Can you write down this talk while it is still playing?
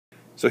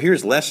So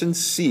here's lesson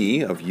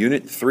C of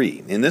Unit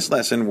 3. In this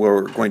lesson,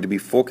 we're going to be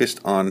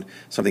focused on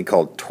something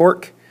called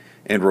torque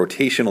and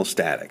rotational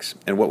statics.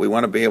 And what we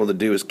want to be able to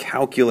do is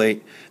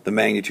calculate the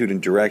magnitude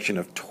and direction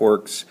of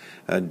torques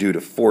due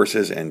to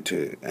forces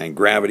and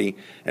gravity,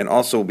 and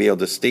also be able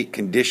to state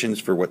conditions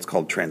for what's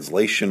called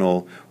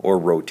translational or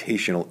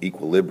rotational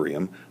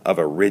equilibrium of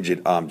a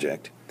rigid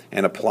object,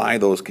 and apply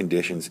those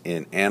conditions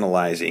in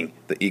analyzing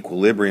the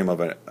equilibrium of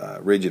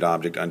a rigid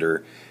object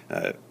under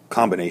a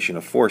combination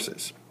of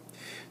forces.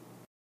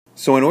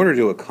 So in order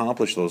to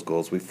accomplish those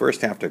goals, we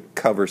first have to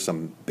cover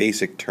some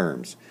basic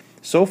terms.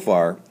 So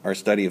far, our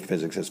study of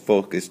physics has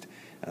focused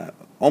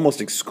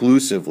almost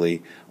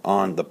exclusively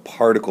on the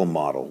particle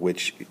model,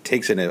 which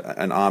takes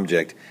an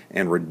object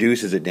and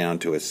reduces it down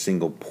to a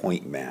single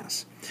point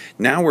mass.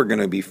 Now we're going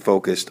to be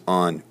focused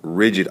on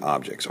rigid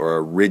objects, or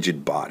a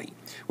rigid body,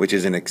 which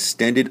is an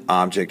extended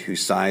object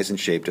whose size and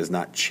shape does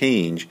not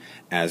change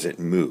as it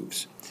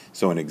moves.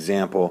 So an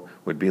example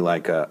would be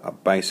like a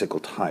bicycle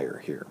tire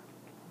here.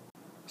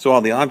 So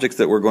all the objects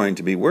that we're going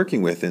to be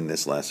working with in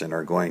this lesson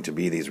are going to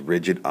be these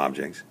rigid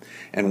objects.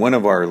 And one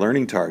of our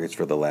learning targets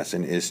for the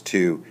lesson is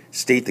to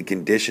state the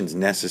conditions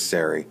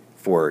necessary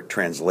for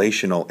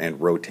translational and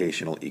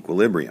rotational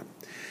equilibrium.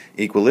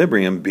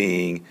 Equilibrium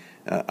being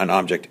an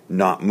object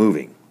not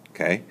moving.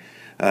 Okay,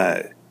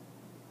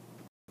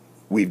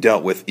 we've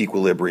dealt with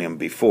equilibrium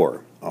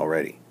before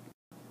already.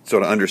 So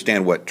to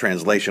understand what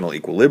translational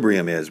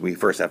equilibrium is, we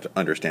first have to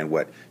understand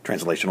what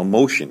translational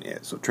motion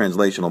is. So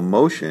translational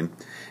motion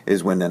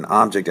is when an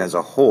object as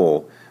a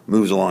whole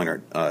moves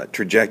along a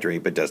trajectory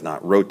but does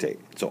not rotate.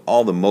 So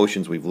all the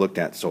motions we've looked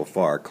at so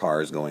far,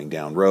 cars going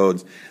down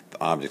roads,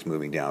 the objects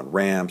moving down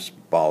ramps,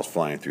 balls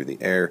flying through the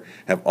air,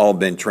 have all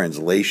been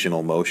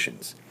translational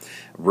motions.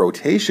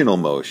 Rotational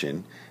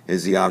motion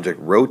is the object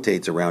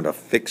rotates around a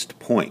fixed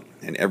point,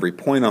 and every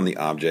point on the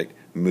object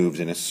moves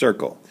in a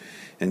circle.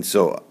 And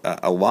so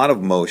a lot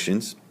of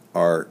motions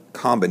are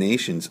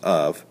combinations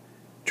of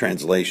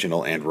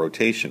translational and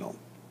rotational,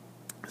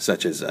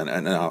 such as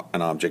an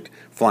object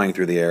flying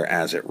through the air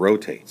as it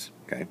rotates.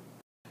 Okay.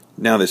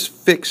 Now this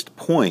fixed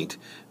point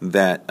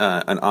that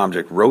an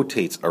object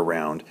rotates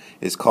around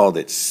is called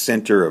its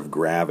center of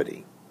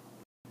gravity.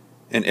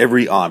 And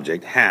every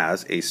object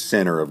has a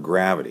center of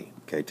gravity.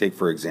 Okay. Take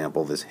for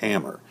example this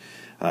hammer.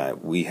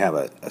 We have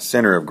a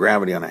center of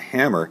gravity on a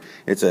hammer.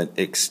 It's an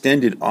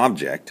extended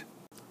object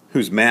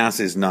whose mass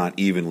is not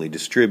evenly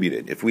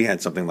distributed. If we had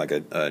something like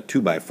a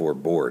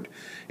 2x4 board,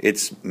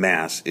 its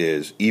mass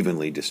is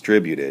evenly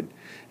distributed,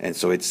 and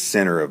so its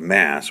center of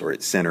mass, or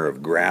its center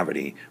of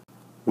gravity,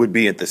 would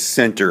be at the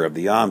center of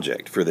the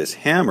object. For this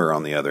hammer,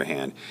 on the other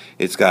hand,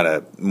 it's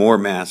got more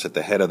mass at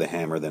the head of the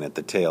hammer than at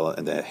the tail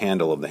and the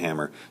handle of the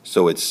hammer,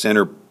 so its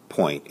center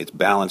point, its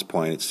balance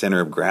point, its center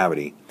of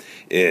gravity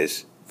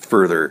is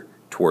further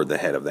toward the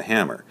head of the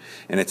hammer.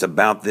 And it's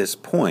about this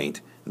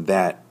point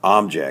that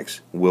objects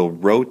will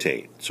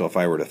rotate. So if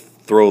I were to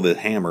throw the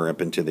hammer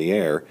up into the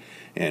air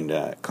and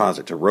cause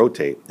it to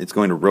rotate, it's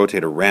going to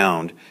rotate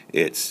around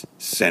its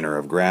center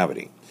of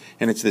gravity.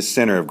 And it's this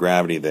center of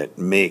gravity that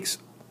makes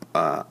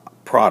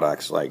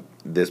products like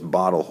this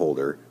bottle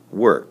holder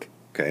work.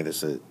 Okay,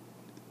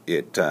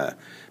 it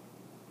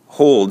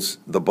holds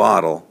the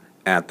bottle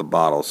at the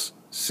bottle's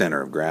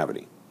center of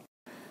gravity.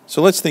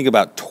 So let's think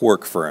about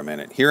torque for a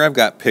minute. Here I've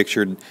got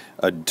pictured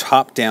a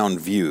top-down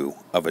view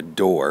of a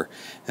door,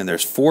 and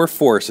there's 4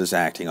 forces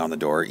acting on the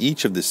door,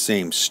 each of the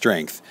same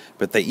strength,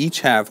 but they each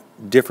have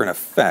different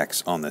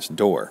effects on this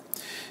door.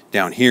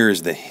 Down here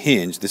is the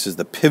hinge. This is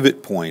the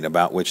pivot point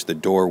about which the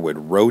door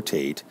would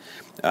rotate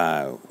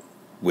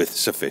with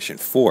sufficient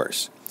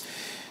force.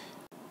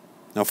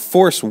 Now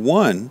force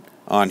 1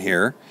 on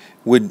here,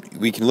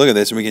 we can look at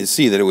this and we can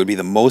see that it would be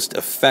the most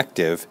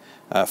effective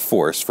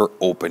force for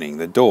opening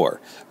the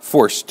door.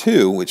 Force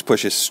 2, which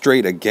pushes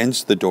straight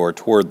against the door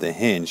toward the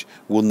hinge,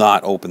 will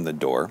not open the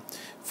door.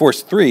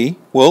 Force 3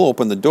 will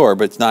open the door,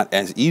 but it's not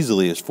as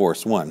easily as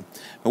force 1.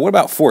 But what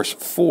about force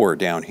 4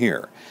 down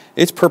here?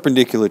 It's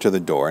perpendicular to the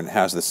door and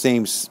has the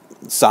same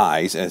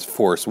size as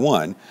force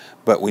 1,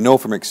 but we know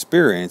from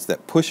experience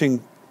that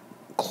pushing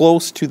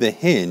close to the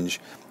hinge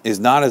is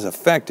not as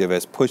effective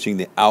as pushing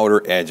the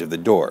outer edge of the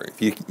door.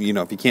 If you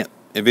can't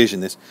envision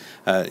this,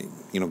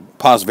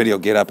 pause the video,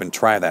 get up and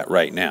try that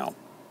right now.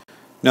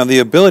 Now the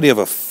ability of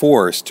a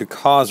force to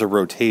cause a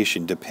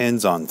rotation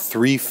depends on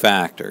 3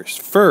 factors.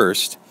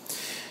 First,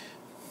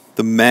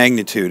 the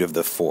magnitude of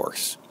the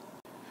force,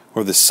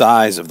 or the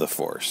size of the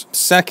force.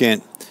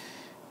 Second,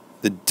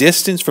 the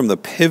distance from the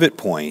pivot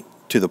point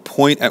to the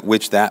point at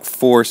which that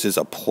force is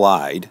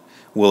applied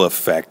will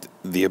affect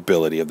the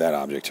ability of that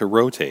object to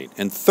rotate.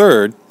 And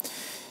third,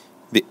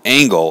 the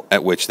angle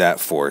at which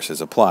that force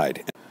is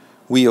applied.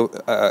 We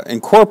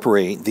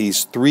incorporate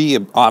these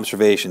 3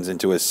 observations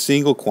into a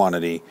single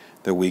quantity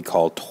that we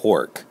call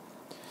torque.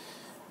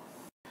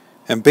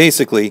 And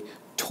basically,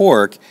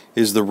 torque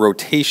is the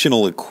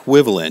rotational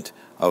equivalent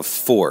of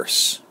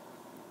force.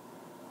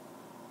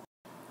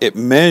 it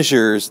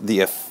measures the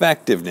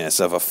effectiveness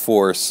of a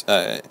force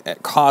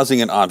at causing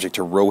an object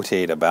to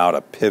rotate about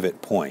a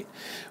pivot point.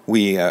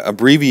 We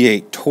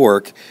abbreviate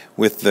torque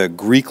with the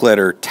Greek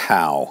letter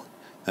tau,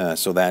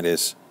 so that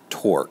is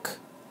torque.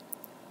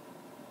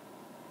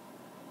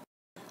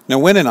 Now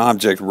when an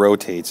object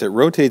rotates, it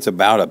rotates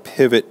about a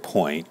pivot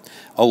point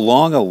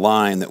along a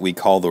line that we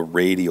call the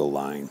radial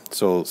line.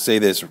 So say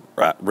this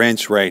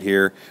wrench right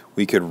here,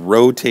 we could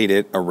rotate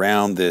it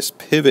around this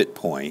pivot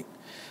point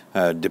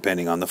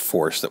depending on the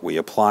force that we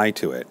apply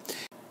to it.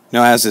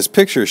 Now as this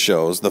picture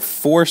shows, the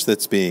force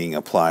that's being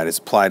applied is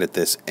applied at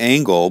this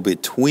angle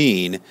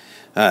between,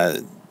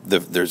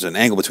 there's an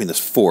angle between this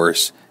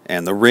force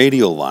and the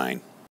radial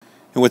line.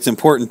 And what's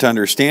important to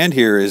understand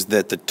here is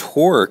that the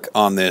torque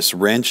on this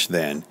wrench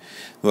then,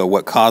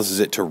 what causes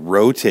it to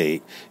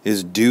rotate,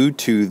 is due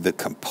to the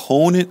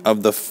component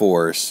of the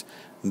force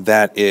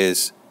that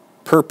is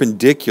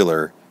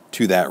perpendicular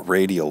to that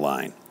radial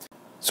line.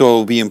 So it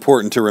will be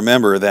important to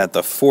remember that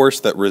the force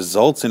that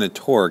results in a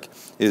torque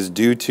is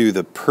due to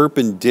the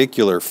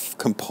perpendicular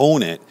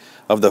component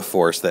of the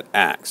force that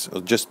acts.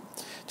 So just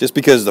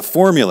because the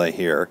formula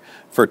here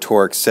for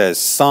torque says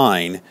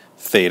sine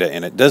theta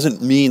in it doesn't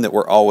mean that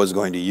we're always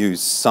going to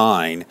use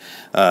sine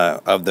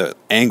of the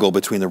angle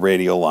between the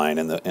radial line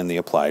and the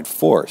applied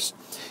force.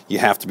 You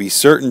have to be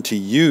certain to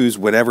use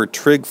whatever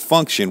trig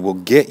function will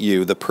get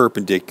you the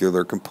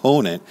perpendicular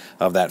component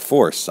of that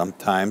force.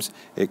 Sometimes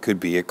it could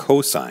be a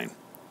cosine.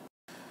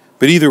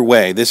 But either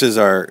way, this is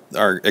our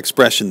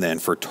expression then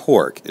for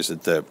torque, is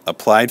that the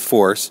applied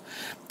force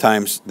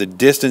times the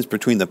distance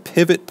between the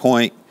pivot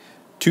point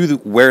to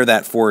where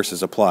that force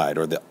is applied,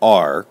 or the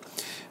R,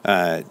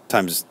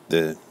 times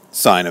the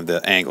sine of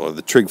the angle, or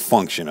the trig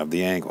function of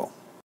the angle.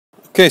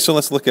 Okay, so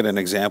let's look at an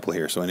example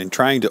here. So in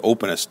trying to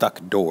open a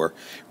stuck door,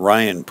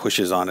 Ryan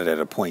pushes on it at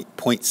a point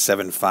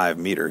 0.75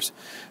 meters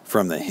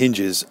from the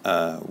hinges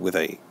with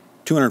a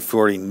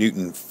 240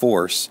 Newton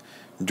force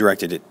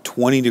directed at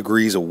 20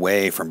 degrees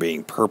away from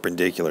being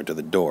perpendicular to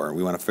the door.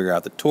 We want to figure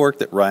out the torque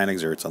that Ryan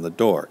exerts on the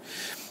door.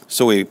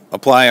 So we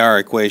apply our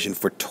equation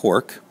for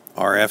torque,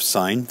 RF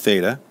sine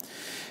theta,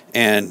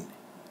 and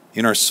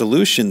in our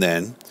solution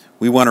then,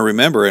 we want to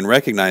remember and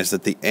recognize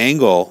that the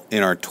angle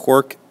in our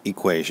torque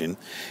equation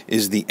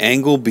is the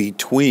angle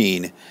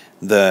between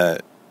the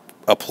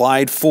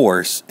applied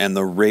force and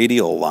the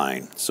radial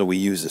line. So we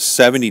use a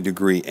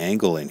 70-degree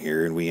angle in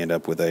here, and we end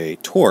up with a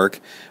torque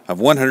of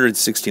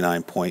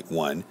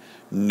 169.1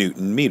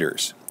 Newton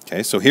meters.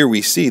 Okay, so here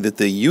we see that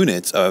the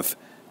units of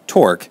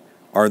torque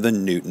are the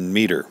Newton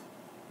meter.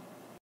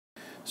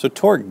 So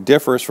torque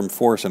differs from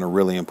force in a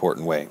really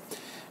important way.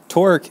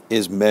 Torque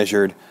is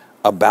measured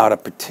about a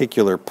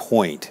particular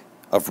point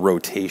of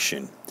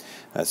rotation.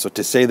 So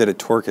to say that a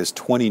torque is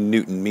 20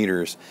 Newton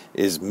meters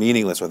is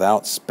meaningless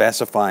without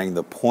specifying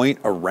the point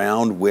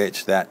around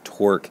which that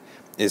torque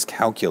is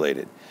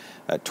calculated.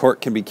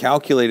 Torque can be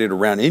calculated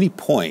around any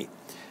point,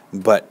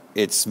 but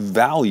its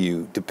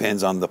value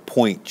depends on the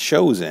point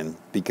chosen,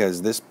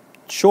 because this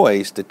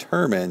choice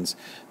determines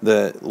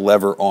the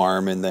lever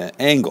arm and the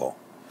angle.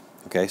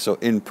 Okay, so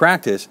in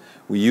practice,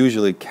 we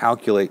usually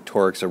calculate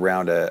torques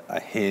around a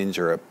hinge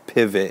or a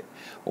pivot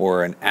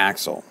or an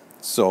axle.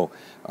 So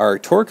our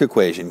torque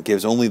equation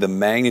gives only the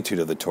magnitude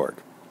of the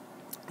torque.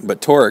 But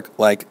torque,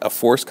 like a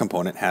force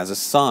component, has a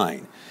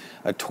sign.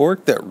 A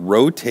torque that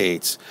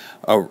rotates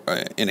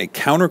in a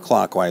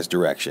counterclockwise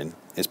direction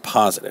is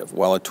positive,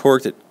 while a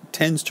torque that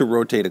tends to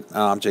rotate an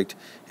object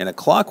in a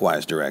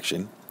clockwise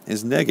direction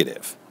is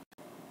negative.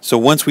 So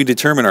once we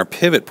determine our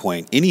pivot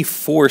point, any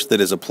force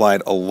that is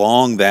applied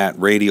along that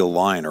radial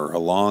line or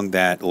along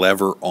that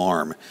lever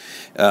arm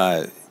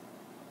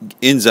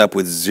ends up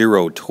with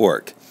zero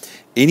torque.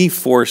 Any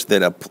force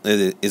that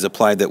is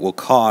applied that will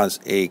cause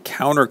a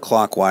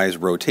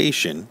counterclockwise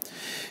rotation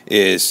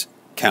is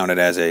counted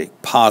as a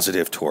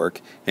positive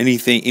torque.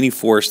 Any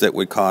force that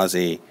would cause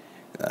a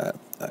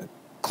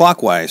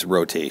clockwise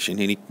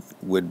rotation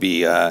would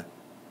get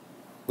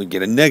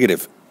a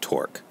negative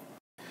torque.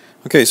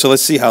 Okay, so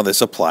let's see how this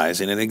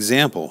applies in an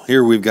example.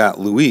 Here we've got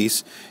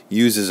Luis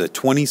uses a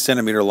 20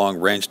 centimeter long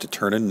wrench to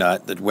turn a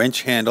nut. The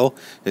wrench handle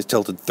is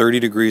tilted 30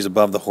 degrees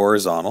above the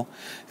horizontal,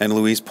 and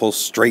Luis pulls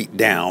straight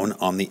down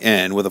on the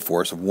end with a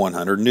force of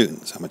 100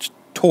 newtons. How much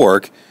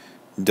torque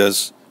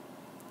does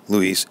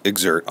Luis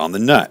exert on the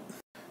nut?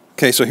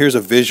 Okay, so here's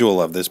a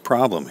visual of this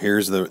problem.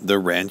 Here's the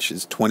wrench.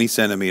 It's 20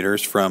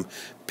 centimeters from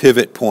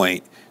pivot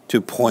point to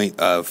point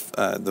of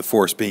the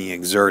force being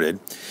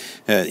exerted.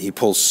 He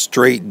pulls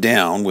straight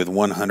down with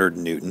 100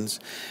 newtons,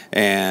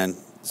 and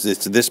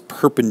it's this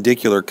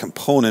perpendicular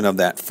component of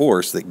that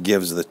force that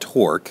gives the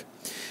torque,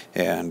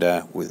 and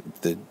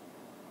with the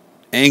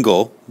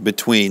angle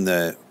between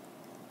the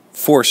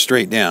force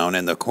straight down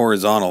and the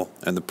horizontal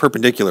and the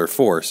perpendicular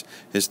force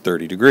is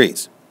 30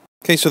 degrees.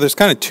 Okay, so there's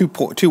kind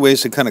of two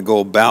ways to kind of go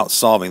about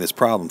solving this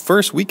problem.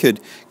 First, we could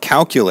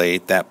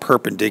calculate that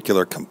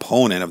perpendicular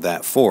component of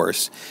that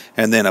force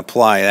and then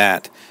apply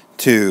that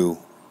to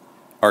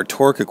our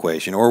torque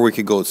equation, or we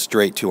could go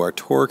straight to our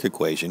torque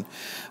equation.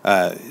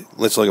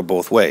 Let's look at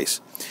both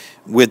ways.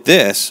 with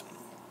this,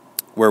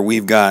 where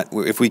we've got,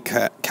 if we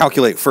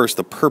calculate first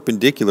the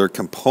perpendicular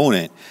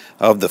component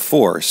of the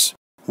force,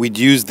 we'd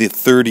use the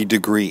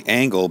 30-degree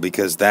angle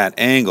because that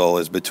angle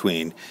is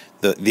between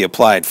the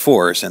applied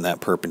force and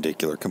that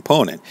perpendicular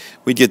component.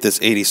 We get this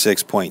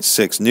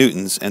 86.6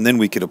 newtons, and then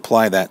we could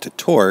apply that to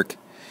torque,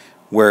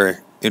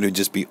 where it would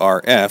just be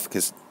RF,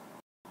 because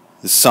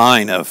the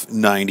sine of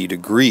 90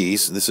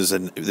 degrees,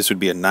 this would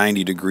be a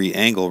 90-degree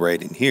angle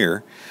right in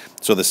here.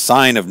 So the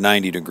sine of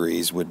 90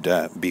 degrees would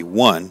be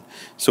 1.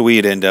 So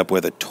we'd end up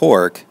with a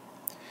torque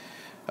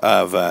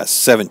of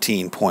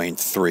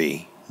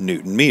 17.3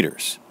 Newton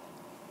meters.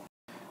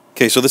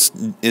 Okay, so this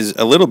is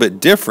a little bit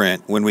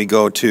different when we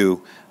go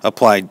to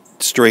apply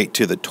straight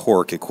to the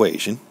torque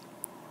equation,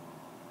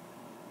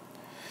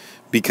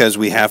 because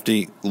we have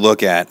to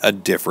look at a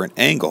different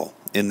angle.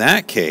 In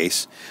that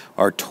case,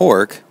 our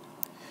torque,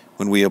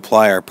 when we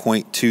apply our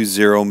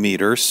 0.20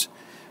 meters,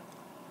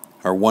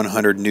 our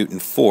 100 Newton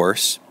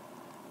force,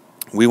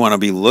 we want to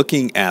be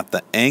looking at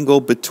the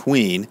angle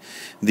between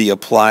the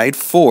applied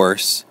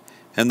force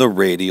and the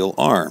radial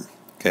arm.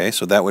 Okay,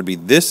 so that would be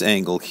this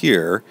angle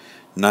here,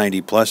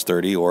 90 plus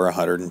 30, or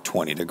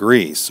 120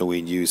 degrees. So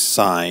we'd use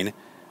sine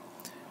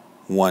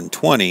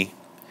 120,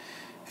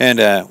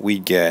 and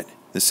we'd get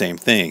the same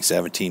thing,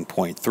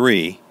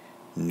 17.3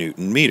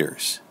 Newton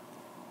meters.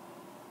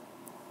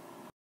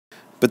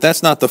 But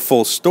that's not the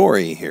full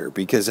story here,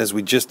 because as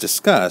we just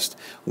discussed,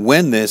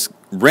 when this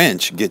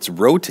wrench gets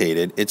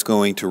rotated, it's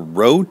going to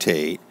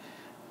rotate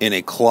in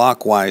a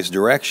clockwise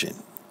direction.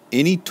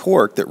 Any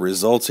torque that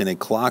results in a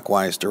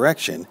clockwise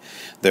direction,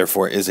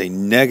 therefore, is a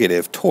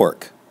negative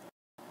torque.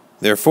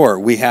 Therefore,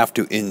 we have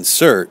to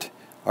insert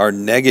our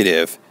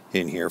negative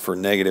in here for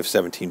negative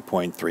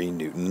 17.3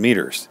 Newton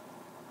meters.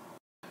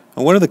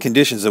 And one of the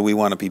conditions that we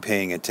want to be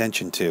paying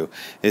attention to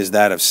is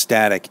that of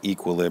static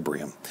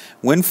equilibrium.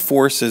 When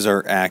forces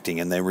are acting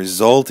and they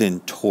result in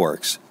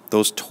torques,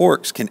 those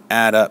torques can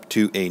add up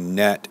to a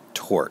net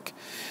torque.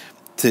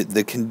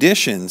 The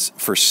conditions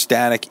for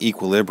static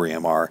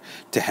equilibrium are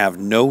to have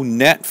no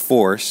net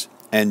force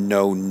and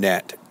no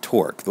net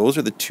torque. Those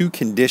are the two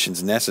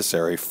conditions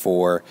necessary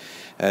for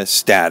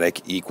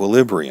static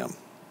equilibrium.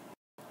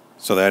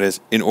 So that is,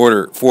 in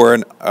order for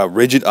a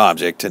rigid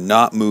object to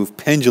not move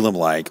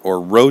pendulum-like or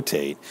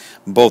rotate,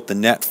 both the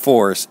net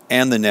force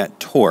and the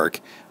net torque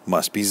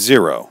must be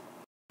 0.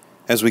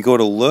 As we go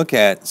to look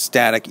at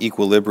static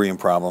equilibrium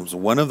problems,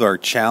 one of our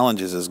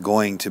challenges is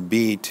going to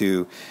be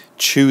to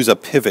choose a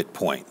pivot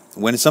point.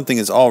 When something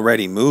is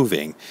already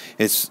moving,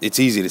 it's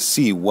easy to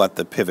see what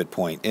the pivot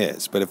point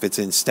is. But if it's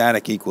in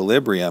static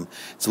equilibrium,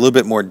 it's a little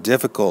bit more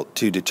difficult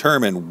to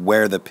determine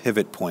where the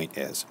pivot point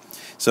is.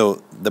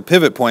 So the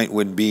pivot point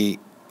would be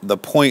the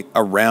point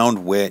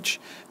around which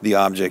the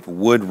object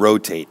would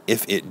rotate,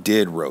 if it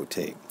did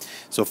rotate.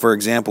 So for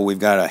example, we've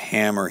got a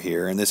hammer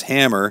here, and this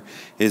hammer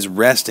is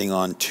resting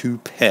on two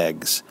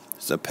pegs.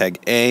 There's a peg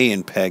A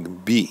and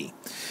peg B.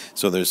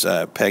 So there's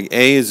peg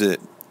A is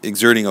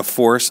exerting a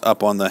force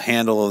up on the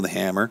handle of the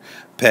hammer.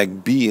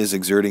 Peg B is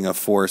exerting a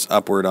force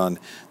upward on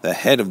the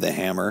head of the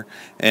hammer,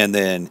 and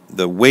then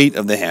the weight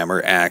of the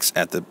hammer acts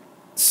at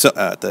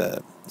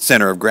the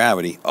center of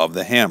gravity of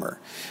the hammer.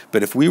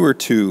 But if we were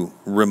to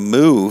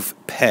remove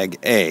peg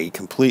A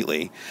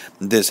completely,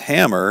 this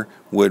hammer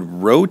would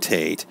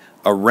rotate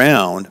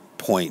around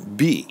point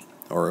B,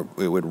 or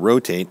it would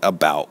rotate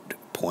about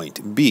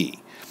point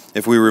B.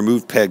 If we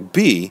remove peg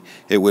B,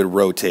 it would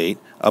rotate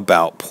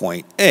about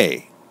point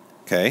A.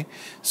 Okay,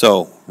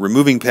 so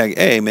removing peg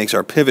A makes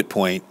our pivot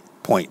point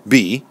point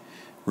B.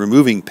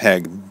 Removing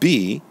peg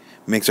B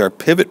makes our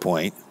pivot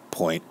point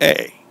point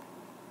A.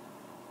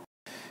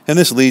 And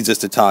this leads us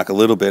to talk a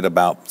little bit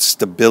about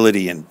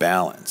stability and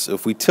balance.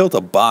 If we tilt a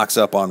box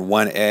up on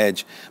one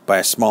edge by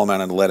a small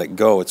amount and let it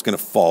go, it's going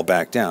to fall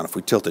back down. If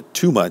we tilt it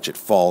too much, it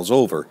falls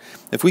over.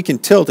 If we can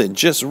tilt it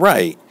just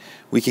right,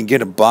 we can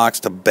get a box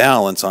to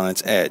balance on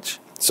its edge.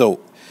 So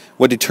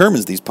what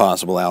determines these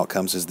possible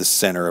outcomes is the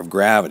center of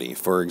gravity.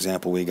 For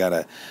example, we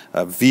got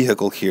a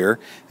vehicle here.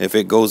 If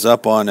it goes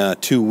up on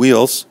two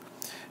wheels,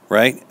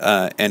 right,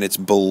 and it's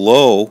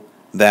below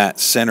that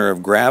center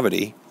of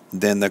gravity,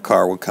 then the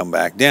car will come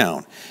back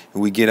down.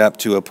 We get up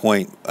to a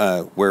point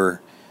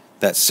where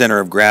that center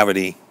of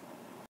gravity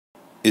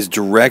is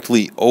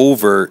directly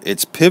over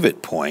its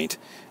pivot point,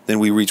 then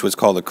we reach what's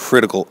called a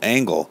critical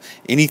angle.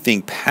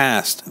 Anything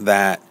past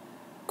that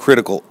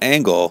critical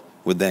angle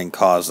would then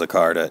cause the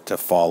car to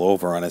fall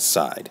over on its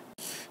side.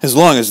 As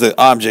long as the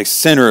object's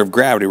center of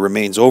gravity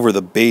remains over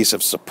the base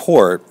of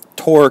support,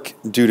 torque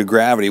due to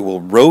gravity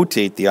will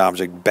rotate the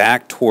object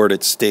back toward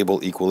its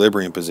stable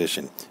equilibrium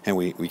position, and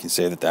we can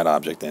say that that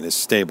object then is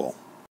stable.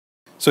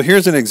 So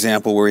here's an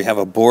example where we have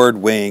a board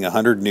weighing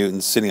 100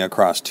 newtons sitting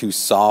across two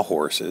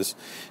sawhorses.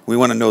 We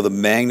want to know the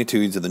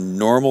magnitudes of the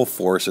normal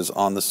forces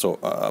on the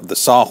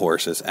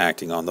sawhorses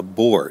acting on the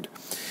board.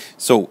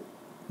 So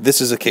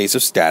this is a case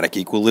of static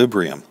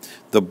equilibrium.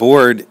 The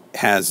board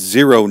has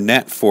 0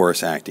 net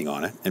force acting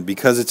on it, and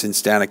because it's in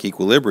static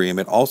equilibrium,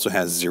 it also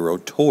has 0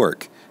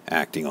 torque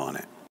acting on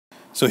it.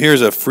 So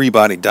here's a free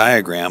body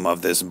diagram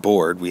of this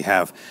board. We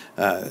have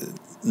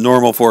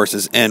normal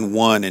forces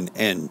N1 and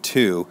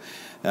N2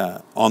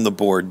 on the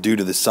board due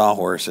to the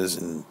sawhorses,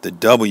 and the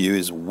W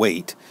is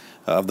weight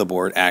of the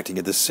board acting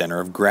at the center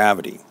of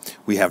gravity.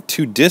 We have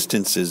two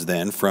distances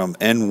then from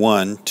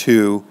N1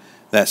 to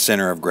that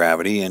center of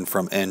gravity and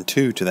from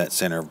N2 to that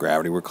center of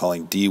gravity. We're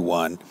calling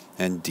D1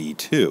 and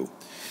D2.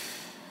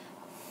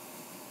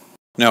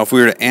 Now if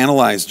we were to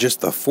analyze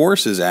just the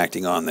forces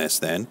acting on this,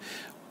 then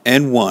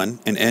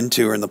N1 and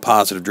N2 are in the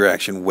positive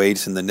direction,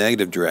 weight's in the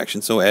negative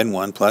direction, so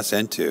N1 plus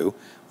N2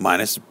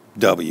 minus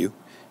W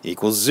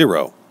equals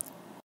 0.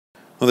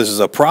 Well, this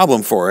is a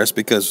problem for us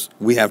because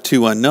we have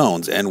two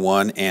unknowns,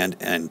 N1 and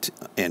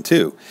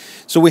N2.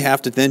 So we have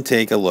to then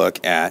take a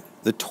look at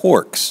the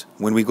torques.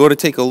 When we go to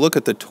take a look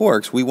at the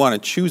torques, we want to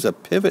choose a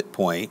pivot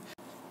point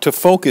to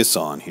focus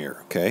on here,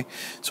 okay?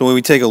 So when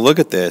we take a look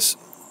at this,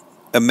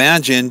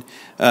 imagine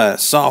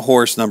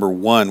sawhorse number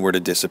 1 were to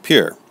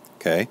disappear,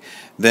 okay?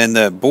 Then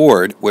the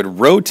board would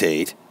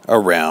rotate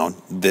around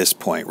this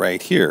point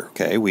right here,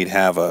 okay? We'd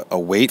have a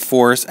weight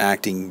force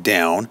acting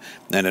down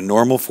and a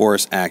normal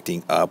force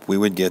acting up. We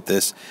would get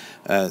this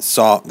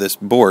this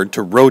board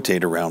to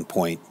rotate around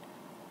point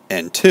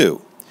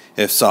N2.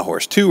 If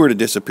sawhorse 2 were to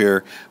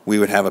disappear, we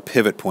would have a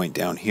pivot point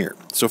down here.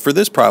 So for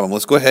this problem,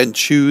 let's go ahead and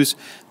choose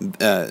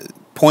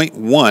point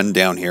 1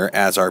 down here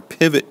as our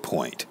pivot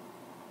point.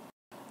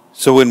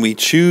 So when we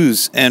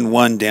choose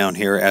N1 down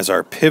here as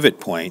our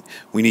pivot point,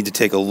 we need to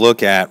take a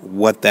look at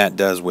what that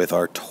does with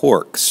our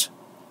torques.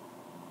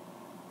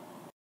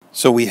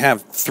 So we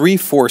have three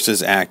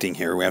forces acting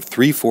here. We have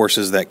three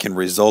forces that can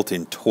result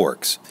in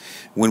torques.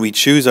 When we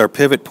choose our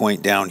pivot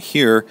point down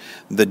here,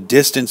 the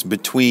distance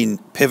between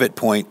pivot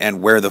point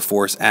and where the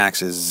force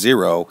acts is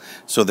 0,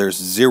 so there's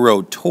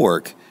 0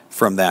 torque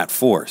from that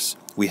force.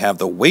 We have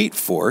the weight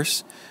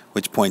force,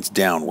 which points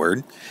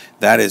downward.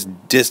 That is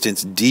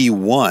distance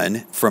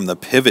D1 from the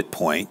pivot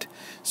point,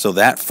 so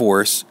that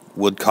force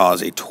would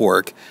cause a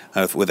torque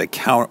with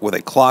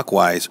a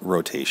clockwise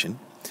rotation.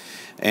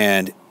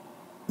 And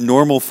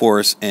normal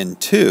force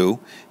N2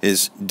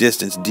 is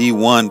distance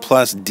D1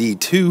 plus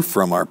D2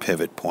 from our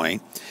pivot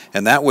point,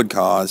 and that would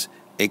cause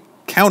a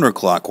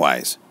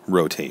counterclockwise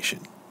rotation.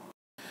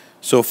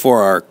 So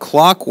for our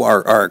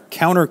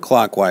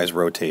counterclockwise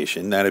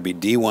rotation, that would be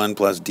D1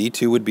 plus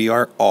D2 would be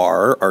our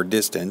R, our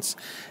distance.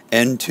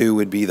 N2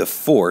 would be the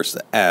force,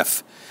 the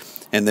F.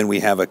 And then we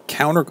have a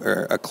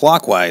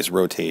clockwise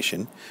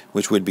rotation,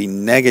 which would be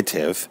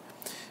negative.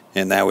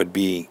 And that would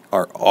be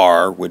our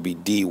R would be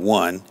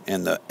D1,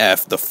 and the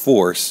F, the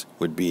force,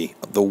 would be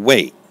the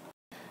weight.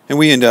 And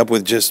we end up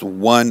with just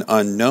one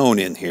unknown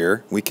in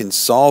here. We can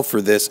solve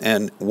for this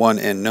one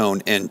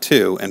unknown,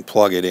 N2, and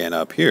plug it in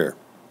up here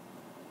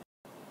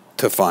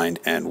to find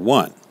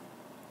N1.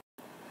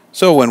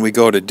 So when we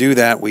go to do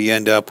that, we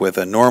end up with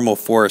a normal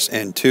force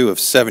N2 of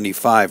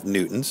 75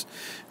 newtons.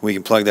 We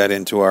can plug that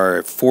into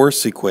our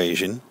force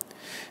equation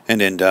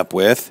and end up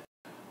with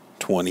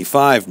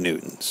 25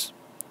 newtons.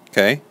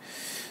 Okay?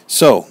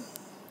 So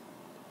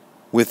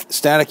with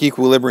static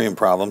equilibrium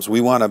problems,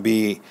 we want to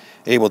be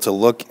able to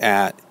look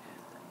at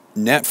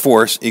net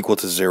force equal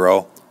to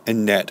 0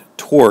 and net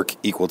torque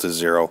equal to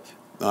 0.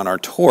 On our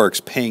torques,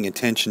 paying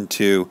attention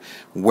to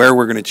where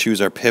we're going to choose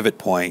our pivot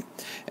point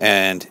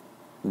and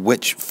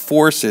which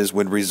forces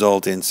would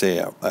result in, say,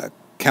 a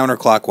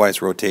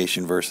counterclockwise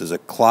rotation versus a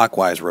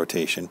clockwise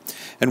rotation.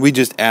 And we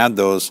just add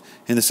those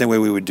in the same way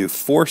we would do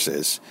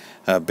forces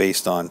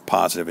based on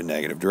positive and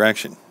negative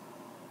direction.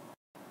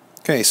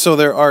 Okay, so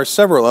there are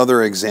several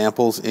other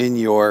examples in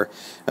your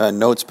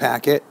notes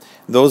packet.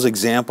 Those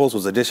examples,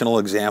 those additional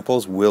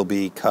examples, will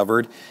be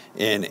covered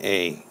in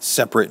a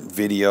separate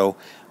video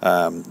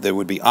that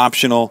would be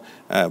optional,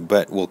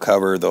 but we'll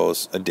cover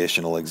those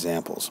additional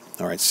examples.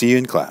 All right, see you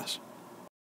in class.